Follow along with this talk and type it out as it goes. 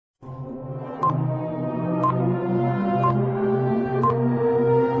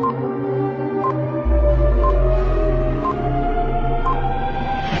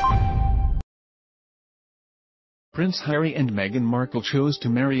Prince Harry and Meghan Markle chose to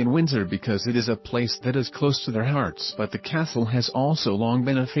marry in Windsor because it is a place that is close to their hearts, but the castle has also long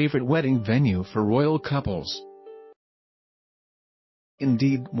been a favorite wedding venue for royal couples.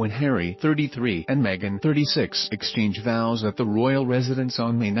 Indeed, when Harry, 33, and Meghan, 36, exchange vows at the royal residence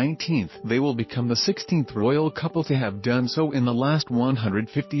on May 19, they will become the 16th royal couple to have done so in the last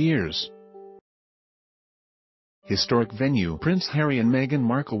 150 years. Historic venue. Prince Harry and Meghan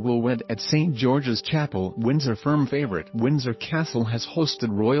Markle will wed at St. George's Chapel, Windsor. Firm favorite. Windsor Castle has hosted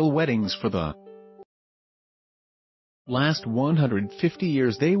royal weddings for the last 150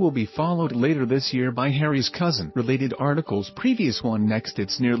 years. They will be followed later this year by Harry's cousin. Related articles. Previous one. Next,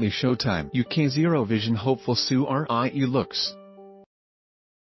 it's nearly showtime. UK Eurovision hopeful Sue Rie looks.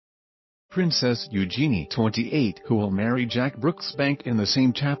 Princess Eugenie, 28, who will marry Jack Brooksbank in the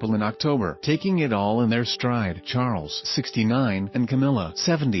same chapel in October, taking it all in their stride. Charles, 69, and Camilla,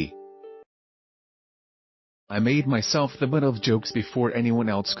 70. I made myself the butt of jokes before anyone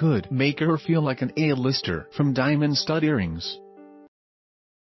else could. Make her feel like an A-lister. From diamond stud earrings.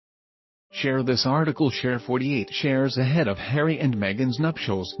 Share this article. Share 48 shares ahead of Harry and Meghan's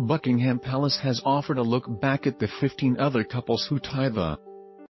nuptials. Buckingham Palace has offered a look back at the 15 other couples who tie the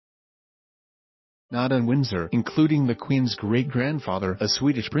knot in Windsor, including the Queen's great-grandfather, a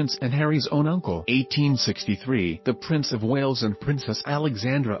Swedish prince, and Harry's own uncle. 1863, the Prince of Wales and Princess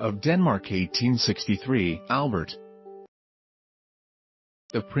Alexandra of Denmark. 1863, Albert,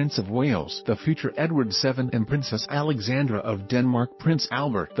 the Prince of Wales, the future Edward VII, and Princess Alexandra of Denmark. Prince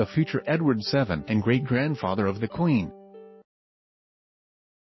Albert, the future Edward VII, and great-grandfather of the Queen,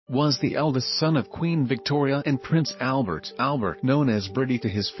 was the eldest son of Queen Victoria and Prince Albert. Albert, known as Bertie to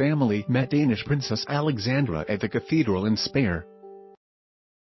his family, met Danish Princess Alexandra at the cathedral in Speyer,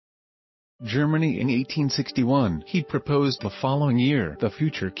 Germany in 1861. He proposed the following year. The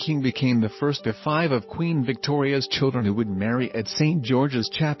future king became the first of 5 of Queen Victoria's children who would marry at St. George's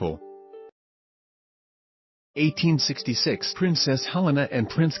Chapel. 1866, Princess Helena and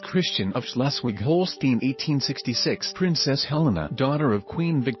Prince Christian of Schleswig-Holstein. 1866, Princess Helena, daughter of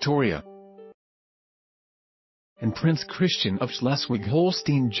Queen Victoria, and Prince Christian of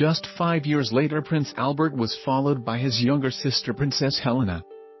Schleswig-Holstein. Just 5 years later, Prince Albert was followed by his younger sister Princess Helena,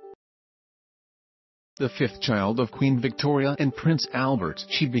 the 5th child of Queen Victoria and Prince Albert.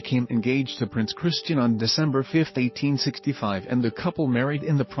 She became engaged to Prince Christian on December 5, 1865, and the couple married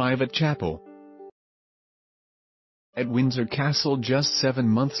in the private chapel at Windsor Castle. Just 7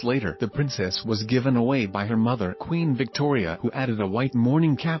 months later, the princess was given away by her mother, Queen Victoria, who added a white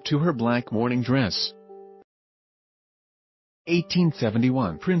mourning cap to her black mourning dress.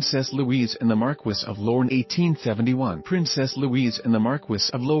 1871, Princess Louise and the Marquis of Lorne. 1871, Princess Louise and the Marquis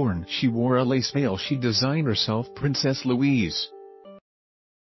of Lorne. She wore a lace veil she designed herself. Princess Louise,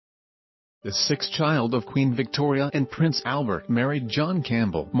 the 6th child of Queen Victoria and Prince Albert, married John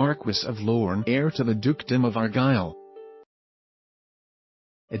Campbell, Marquis of Lorne, heir to the Dukedom of Argyll,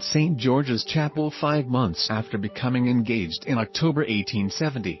 at St. George's Chapel 5 months after becoming engaged in October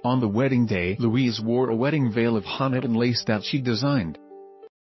 1870. On the wedding day, Louise wore a wedding veil of Honiton lace that she designed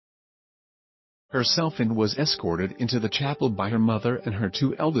herself and was escorted into the chapel by her mother and her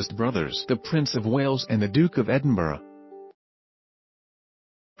 2 eldest brothers, the Prince of Wales and the Duke of Edinburgh.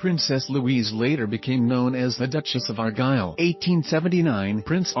 Princess Louise later became known as the Duchess of Argyll. 1879,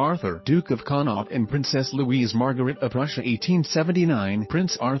 Prince Arthur, Duke of Connaught, and Princess Louise Margaret of Prussia. 1879,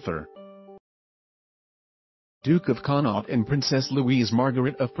 Prince Arthur, Duke of Connaught, and Princess Louise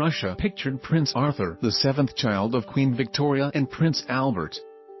Margaret of Prussia. Pictured Prince Arthur, the 7th child of Queen Victoria and Prince Albert,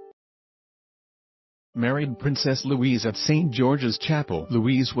 married Princess Louise at St. George's Chapel.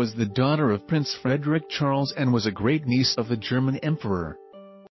 Louise was the daughter of Prince Frederick Charles and was a great-niece of the German Emperor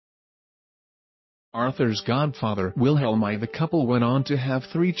Arthur's godfather, Wilhelm I. The couple went on to have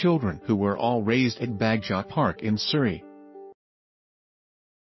 3 children, who were all raised at Bagshot Park in Surrey,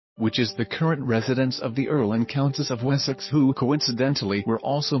 which is the current residence of the Earl and Countess of Wessex, who coincidentally were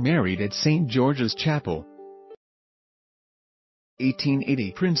also married at St. George's Chapel.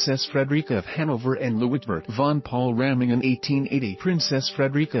 1880, Princess Frederica of Hanover and Luitpold von Paul-Ramingen. 1880, Princess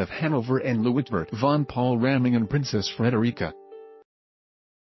Frederica of Hanover and Luitpold von Paul-Ramingen. Princess Frederica,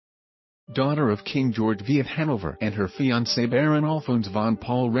 daughter of King George V of Hanover, and her fiancé Baron Alphonse von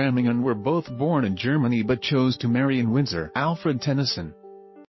Paul-Ramingen were both born in Germany but chose to marry in Windsor. Alfred Tennyson,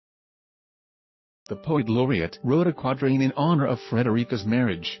 the poet laureate, wrote a quatrain in honor of Frederica's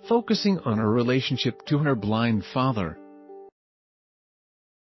marriage, focusing on her relationship to her blind father,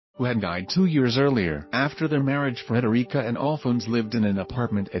 who had died 2 years earlier. After their marriage, Frederica and Alphonse lived in an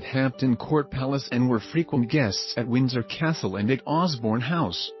apartment at Hampton Court Palace and were frequent guests at Windsor Castle and at Osborne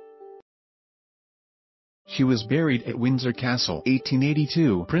House. She was buried at Windsor Castle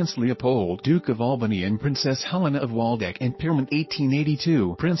 1882. Prince Leopold, Duke of Albany, and Princess Helena of Waldeck and Pyrmont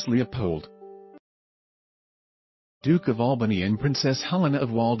 1882. Prince Leopold, Duke of Albany, and Princess Helena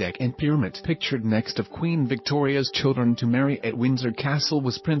of Waldeck and Pyrmont. Pictured next of Queen Victoria's children to marry at Windsor Castle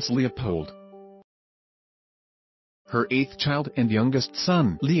was Prince Leopold. Her eighth child and youngest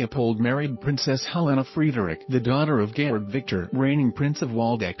son, Leopold, married Princess Helena Friedrich, the daughter of Georg Victor, reigning Prince of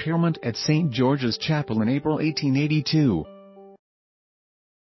Waldeck Pyrmont, at St. George's Chapel in April 1882.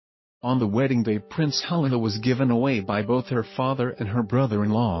 On the wedding day, Prince Helena was given away by both her father and her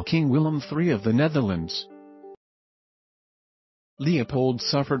brother-in-law, King Willem III of the Netherlands. Leopold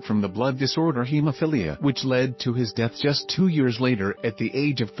suffered from the blood disorder hemophilia, which led to his death just 2 years later, at the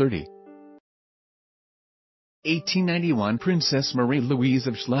age of 30. 1891 Princess Marie-Louise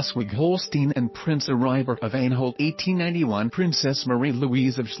of Schleswig-Holstein and Prince Aribert of Anhalt. 1891 Princess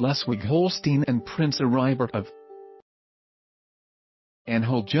Marie-Louise of Schleswig-Holstein and Prince Aribert of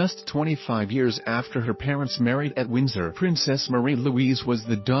Anhalt. Just 25 years after her parents married at Windsor, Princess Marie-Louise was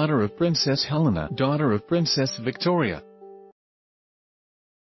the daughter of Princess Helena, daughter of Princess Victoria,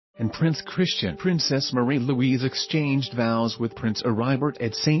 and Prince Christian. Princess Marie-Louise exchanged vows with Prince Aribert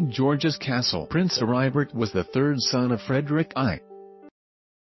at St. George's Castle. Prince Aribert was the third son of Frederick I,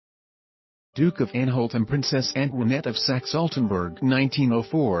 Duke of Anhalt, and Princess Antoinette of Saxe-Altenburg.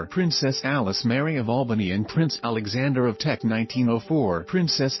 1904 Princess Alice Mary of Albany and Prince Alexander of Teck. 1904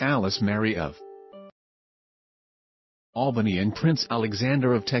 Princess Alice Mary of Albany and Prince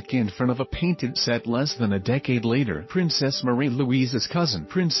Alexander of Teck in front of a painted set. Less than a decade later, Princess Marie-Louise's cousin,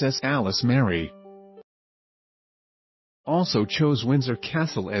 Princess Alice Mary, also chose Windsor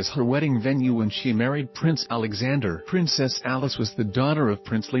Castle as her wedding venue when she married Prince Alexander. Princess Alice was the daughter of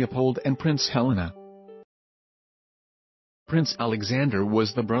Prince Leopold and Prince Helena. Prince Alexander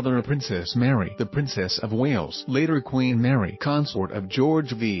was the brother of Princess Mary, the Princess of Wales, later Queen Mary, consort of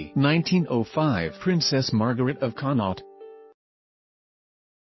George V. 1905 Princess Margaret of Connaught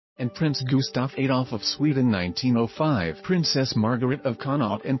and Prince Gustav Adolf of Sweden. 1905 Princess Margaret of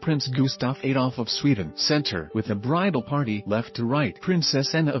Connaught and Prince Gustav Adolf of Sweden. Center, with a bridal party left to right,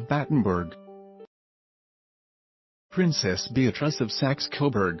 Princess Anna of Battenberg, Princess Beatrice of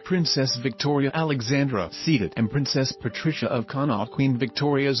Saxe-Coburg, Princess Victoria Alexandra seated, and Princess Patricia of Connaught. Queen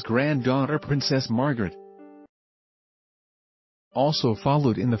Victoria's granddaughter Princess Margaret also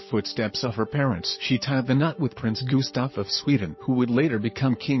followed in the footsteps of her parents. She tied the knot with Prince Gustav of Sweden, who would later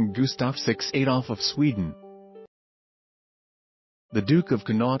become King Gustav VI Adolf of Sweden, the Duke of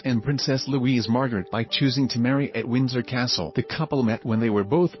Connaught, and Princess Louise Margaret. By choosing to marry at Windsor Castle, the couple met when they were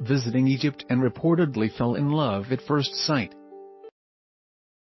both visiting Egypt and reportedly fell in love at first sight.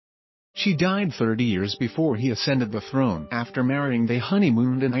 She died 30 years before he ascended the throne. After marrying, they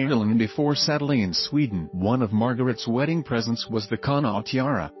honeymooned in Ireland before settling in Sweden. One of Margaret's wedding presents was the Connaught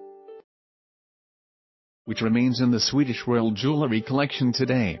tiara, which remains in the Swedish royal jewellery collection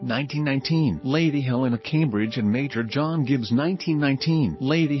today. 1919 Lady Helena Cambridge and Major John Gibbs. 1919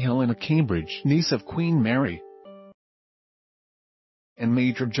 Lady Helena Cambridge, niece of Queen Mary, and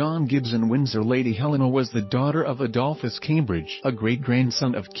Major John Gibbs in Windsor. Lady Helena was the daughter of Adolphus Cambridge, a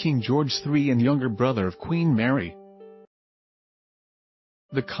great-grandson of King George III and younger brother of Queen Mary,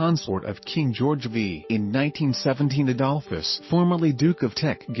 the consort of King George V. In 1917, Adolphus, formerly Duke of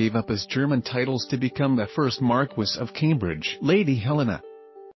Teck, gave up his German titles to become the first Marquess of Cambridge. Lady Helena,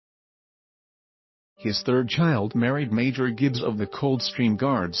 his third child, married Major Gibbs of the Coldstream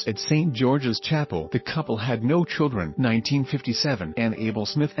Guards at St. George's Chapel. The couple had no children. 1957 Anne Abel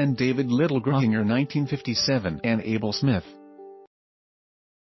Smith and David Littlegrohinger. 1957 Anne Abel Smith,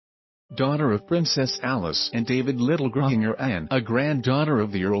 daughter of Princess Alice and David Littlegrohinger. Anne, a granddaughter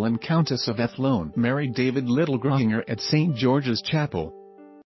of the Earl and Countess of Athlone, married David Littlegrohinger at St. George's Chapel.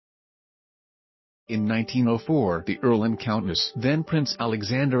 In 1904, the Earl and Countess, then Prince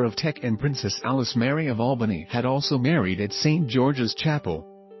Alexander of Teck, and Princess Alice Mary of Albany had also married at St. George's Chapel.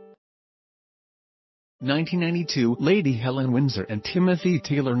 1992 Lady Helen Windsor and Timothy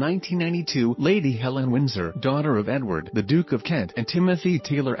Taylor. 1992 Lady Helen Windsor, daughter of Edward, the Duke of Kent, and Timothy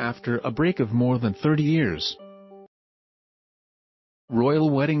Taylor after a break of more than 30 years. Royal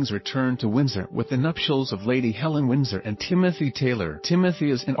weddings returned to Windsor with the nuptials of Lady Helen Windsor and Timothy Taylor. Timothy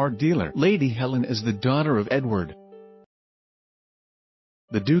is an art dealer. Lady Helen is the daughter of Edward,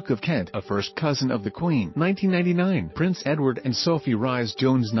 the Duke of Kent, a first cousin of the Queen. 1999 Prince Edward and Sophie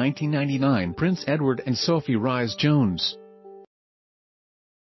Rhys-Jones. 1999 Prince Edward and Sophie Rhys-Jones,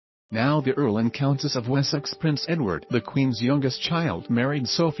 now the Earl and Countess of Wessex. Prince Edward, the Queen's youngest child, married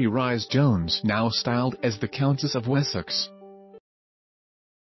Sophie Rhys-Jones, now styled as the Countess of Wessex.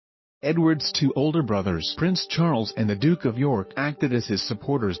 Edward's two older brothers, Prince Charles and the Duke of York, acted as his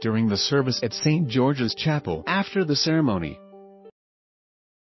supporters during the service at St. George's Chapel. After the ceremony,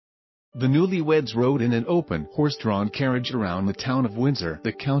 the newlyweds rode in an open, horse-drawn carriage around the town of Windsor.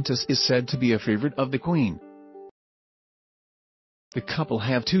 The Countess is said to be a favorite of the Queen. The couple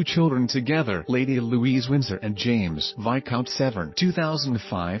have two children together, Lady Louise Windsor and James, Viscount Severn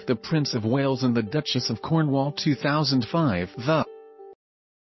 2005, the Prince of Wales and the Duchess of Cornwall 2005. The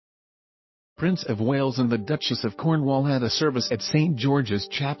Prince of Wales and the Duchess of Cornwall had a service at St. George's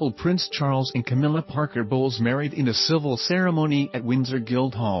Chapel. Prince Charles and Camilla Parker Bowles married in a civil ceremony at Windsor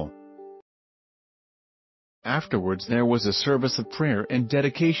Guildhall. Afterwards there was a service of prayer and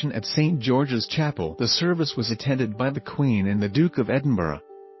dedication at St. George's Chapel. The service was attended by the Queen and the Duke of Edinburgh,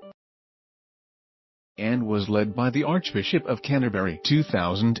 and was led by the Archbishop of Canterbury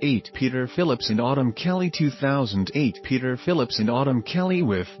 2008 Peter Phillips and Autumn Kelly 2008 Peter Phillips and Autumn Kelly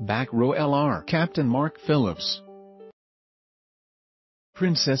with back row LR Captain Mark Phillips,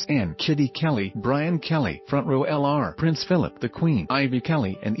 Princess Anne Kitty Kelly, Brian Kelly front row LR Prince Philip, the Queen Ivy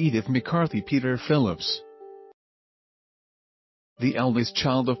Kelly and Edith McCarthy. Peter Phillips, the eldest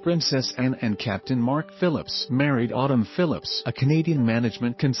child of Princess Anne and Captain Mark Phillips, married Autumn Phillips, a Canadian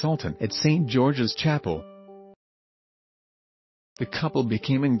management consultant, at St. George's Chapel. The couple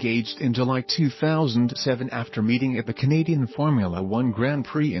became engaged in July 2007 after meeting at the Canadian Formula One Grand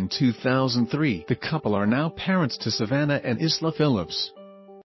Prix in 2003. The couple are now parents to Savannah and Isla Phillips.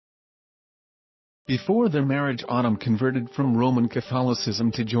 Before their marriage, Autumn converted from Roman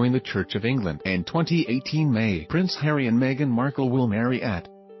Catholicism to join the Church of England. In 2018 May, Prince Harry and Meghan Markle will marry at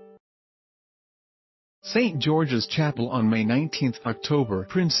St. George's Chapel on May 19. October,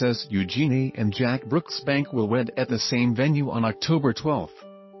 Princess Eugenie and Jack Brooksbank will wed at the same venue on October 12.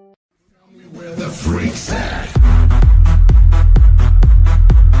 Tell me where the freak's at.